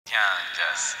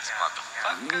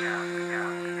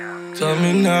Tell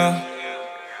me now,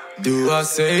 do I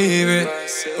save it?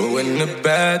 But when the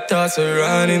bad thoughts are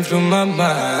running through my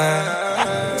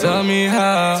mind, tell me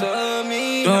how,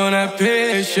 don't have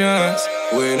patience.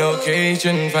 With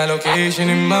occasion, find location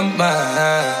in my mind.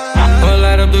 I'll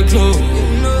light up the glow,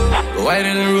 white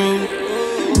in the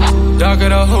room, dark of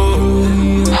the hole,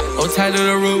 hold tight to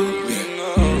the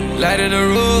roof, light of the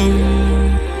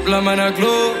roof, blood man I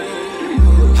glow.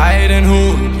 Higher than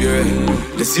who, yeah.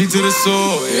 The sea to the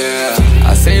soul, yeah.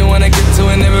 I say you wanna get to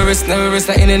an Everest, never risk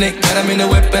the internet. Got him in the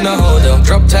whip and a hold up.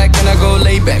 Drop track and I go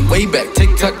lay back, way back.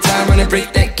 Tick-tock time, run and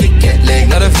break that kick that leg.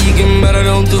 Not a vegan, but I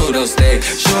don't do those things.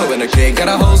 Sure, when a kid got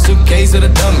a whole suitcase of the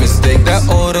dumb mistake. That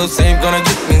auto save gonna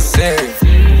get me safe.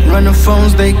 Running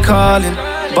phones, they calling,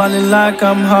 ballin' like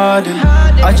I'm Harden.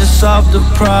 I just solved the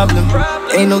problem,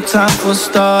 ain't no time for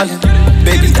stalling.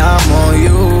 Baby, I'm on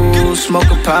you,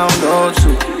 smoke a pound or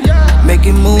two.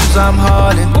 Making moves, I'm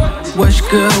hardin'. What's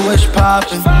good, what's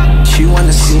poppin'? She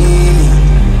wanna see me,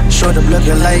 short up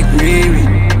looking like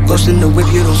Riri. Ghost in the whip,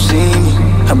 you don't see me.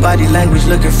 Her body language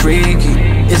looking freaky.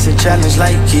 It's a challenge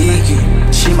like Kiki.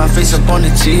 See my face up on the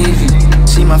TV.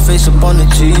 See my face up on the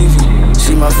TV.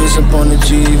 See my face up on the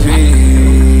TV,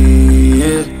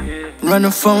 yeah.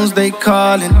 Running phones, they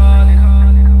calling,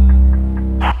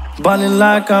 ballin'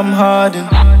 like I'm Harden.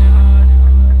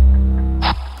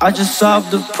 I just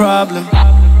solved the problem,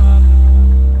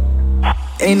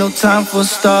 ain't no time for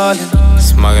stalling.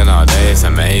 Smuggling all day, it's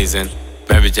amazing.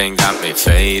 Mary Jane got me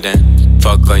fading.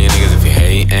 Fuck all you niggas if you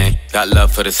hating. Got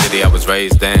love for the city I was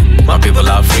raised in. My people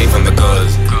are free from the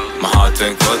goods. My heart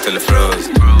didn't go till it froze.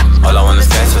 All I wanna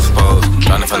stash, I suppose.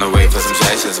 Trying to find a way for some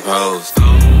cash, I suppose.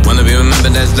 Wanna be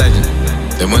remembered as legend.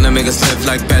 They wanna make us live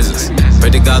like peasants.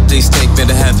 Pray to God, please take me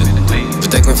to heaven.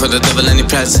 Protect me for the devil and he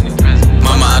present.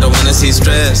 Mama, I don't wanna see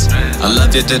stress. I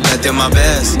love you to death, you're my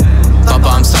best. Papa,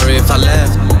 I'm sorry if I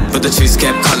left, but the trees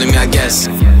kept calling me, I guess.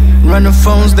 Running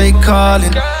phones, they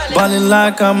calling, ballin'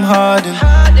 like I'm Harden.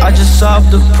 I just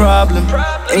solved the problem,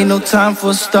 ain't no time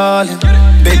for stalling.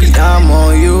 Baby, I'm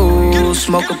on you,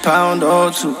 smoke a pound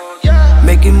or two.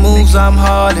 Making moves, I'm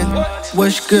hardin'.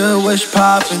 What's good, what's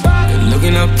poppin'?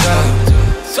 Looking up top,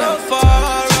 so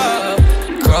far up,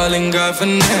 calling God for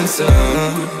an answer.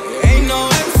 Ain't no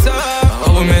answer.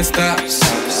 Oh, we messed up,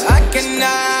 I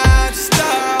cannot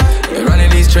stop. We're running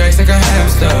these tracks like a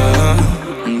hamster.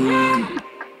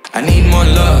 I need more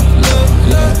love,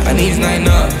 love. I need nine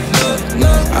up,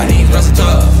 love. I need rust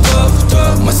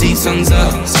tough. My season's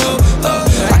up, so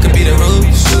I could be the roof,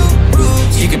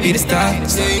 you could be the star.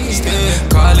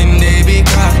 Calling, baby,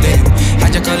 calling. I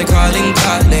just call it calling.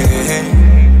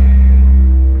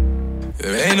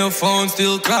 There ain't no phone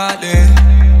still calling.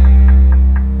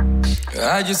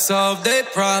 I just solved their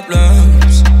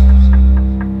problems.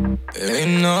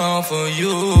 Ain't enough for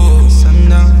you.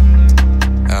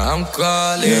 I'm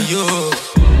calling you.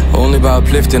 Only by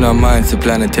uplifting our minds to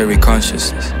planetary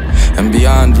consciousness and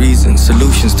beyond reason,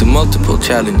 solutions to multiple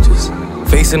challenges.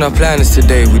 Facing our planets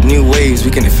today with new ways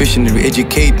we can efficiently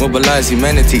re-educate, mobilize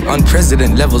humanity,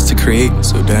 unprecedented levels to create.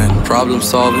 So then, problem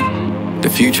solving, the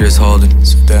future is holding.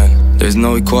 So then, there's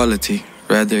no equality,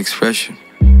 rather expression.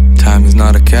 Time is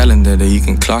not a calendar that you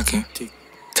can clock in.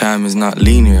 Time is not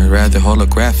linear, rather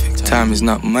holographic. Time is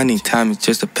not money, time is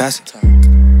just a passage.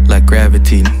 Like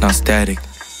gravity, not static.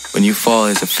 When you fall,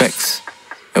 it's effects.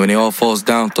 And when it all falls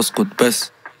down, that's good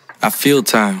best. I feel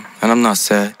time, and I'm not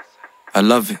sad. I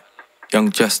love it.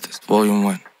 Young Justice, Volume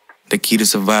 1. The key to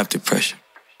survive depression.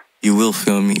 You will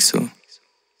feel me soon.